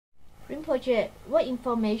Rinpoche, what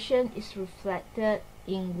information is reflected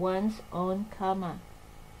in one's own karma?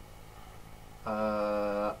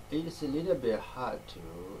 It's a little bit hard to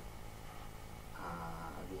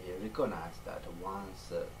recognize that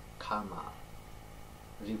one's karma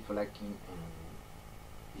reflecting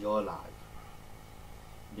in your life,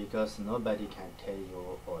 because nobody can tell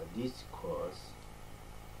you, oh, this course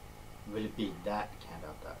will be that kind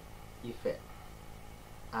of the effect,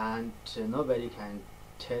 and nobody can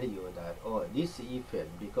tell you that, oh, this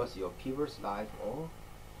effect because your previous life, or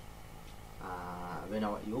when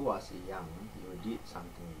you was young you did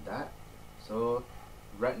something that, so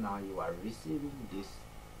right now you are receiving this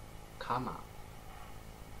karma,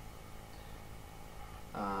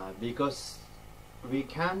 because we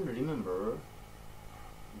can remember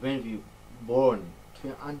when we born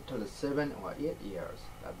until 7 or 8 years,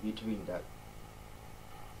 between that,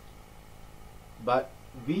 but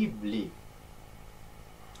we believe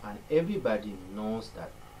and everybody knows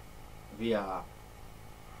that we are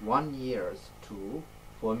 1 years to,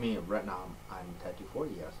 for me right now I'm 34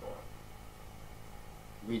 years old.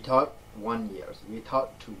 We thought 1 year, we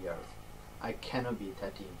thought 2 years. I cannot be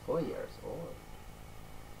 34 years old.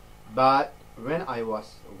 But when I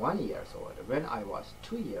was 1 year old, when I was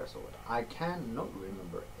 2 years old, I cannot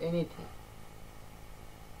remember anything.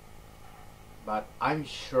 But I'm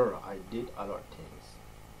sure I did a lot of things.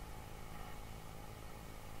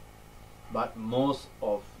 But most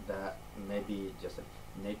of that maybe just a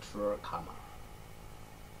natural karma,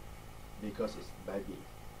 because it's baby.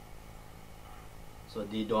 So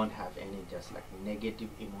they don't have any just like negative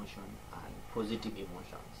emotion and positive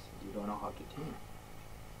emotions. You don't know how to think.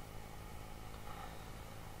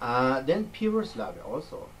 Then previous life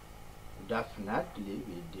also, definitely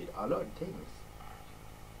we did a lot of things.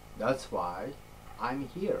 That's why I'm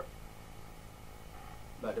here.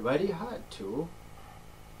 But very hard to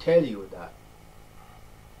tell you that,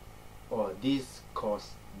 or this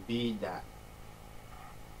cause be that.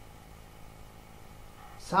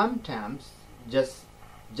 Sometimes just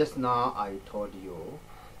now I told you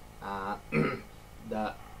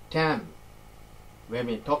the term, when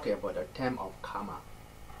we talk about the term of karma,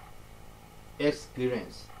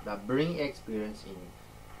 experience, that bring experience in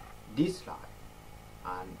this life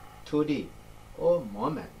and today or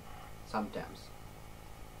moment sometimes.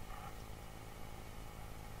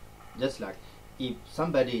 Just like if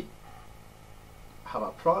somebody have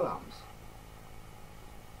a problems,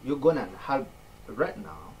 you're gonna help right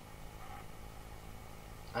now,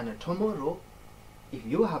 and tomorrow if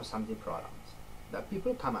you have something problems, the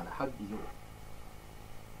people come and help you.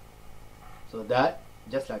 So that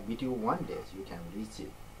just like between 1 day you can receive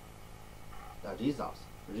the results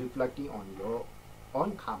reflecting on your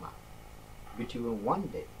own karma between 1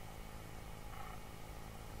 day,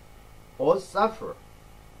 or suffer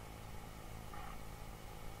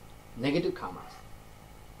negative karmas.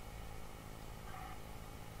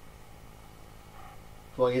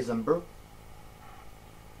 For example,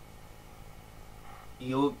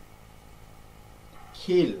 you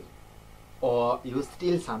kill or you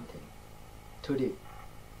steal something today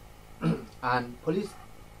and police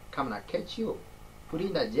come and catch you, put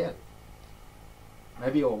in the jail,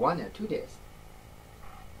 maybe for 1 or 2 days.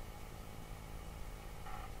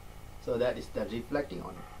 So that is the reflecting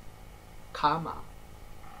on karma,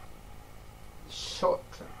 short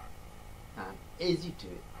term and easy to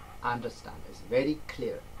understand. It's very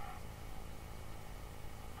clear.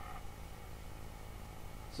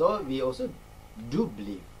 So we also do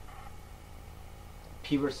believe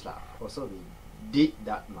previous life also we did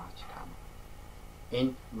that much karma,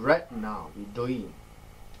 and right now we're doing,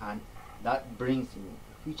 and that brings in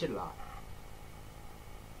future life.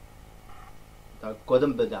 The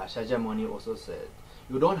Kodam Buddha Shakyamuni also said,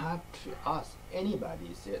 you don't have to ask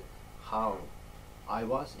anybody said how I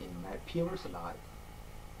was in my previous life.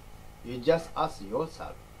 You just ask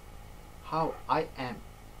yourself how I am.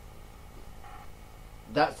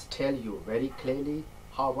 That tell you very clearly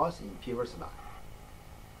how I was in previous life.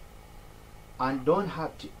 And don't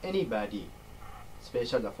have to anybody,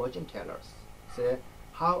 especially the fortune tellers, say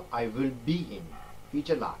how I will be in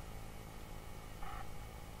future life,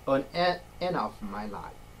 on end of my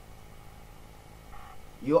life.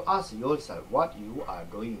 You ask yourself what you are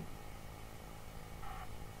doing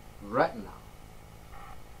right now.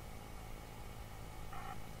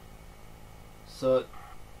 So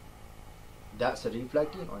that's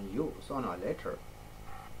reflecting on you sooner or later.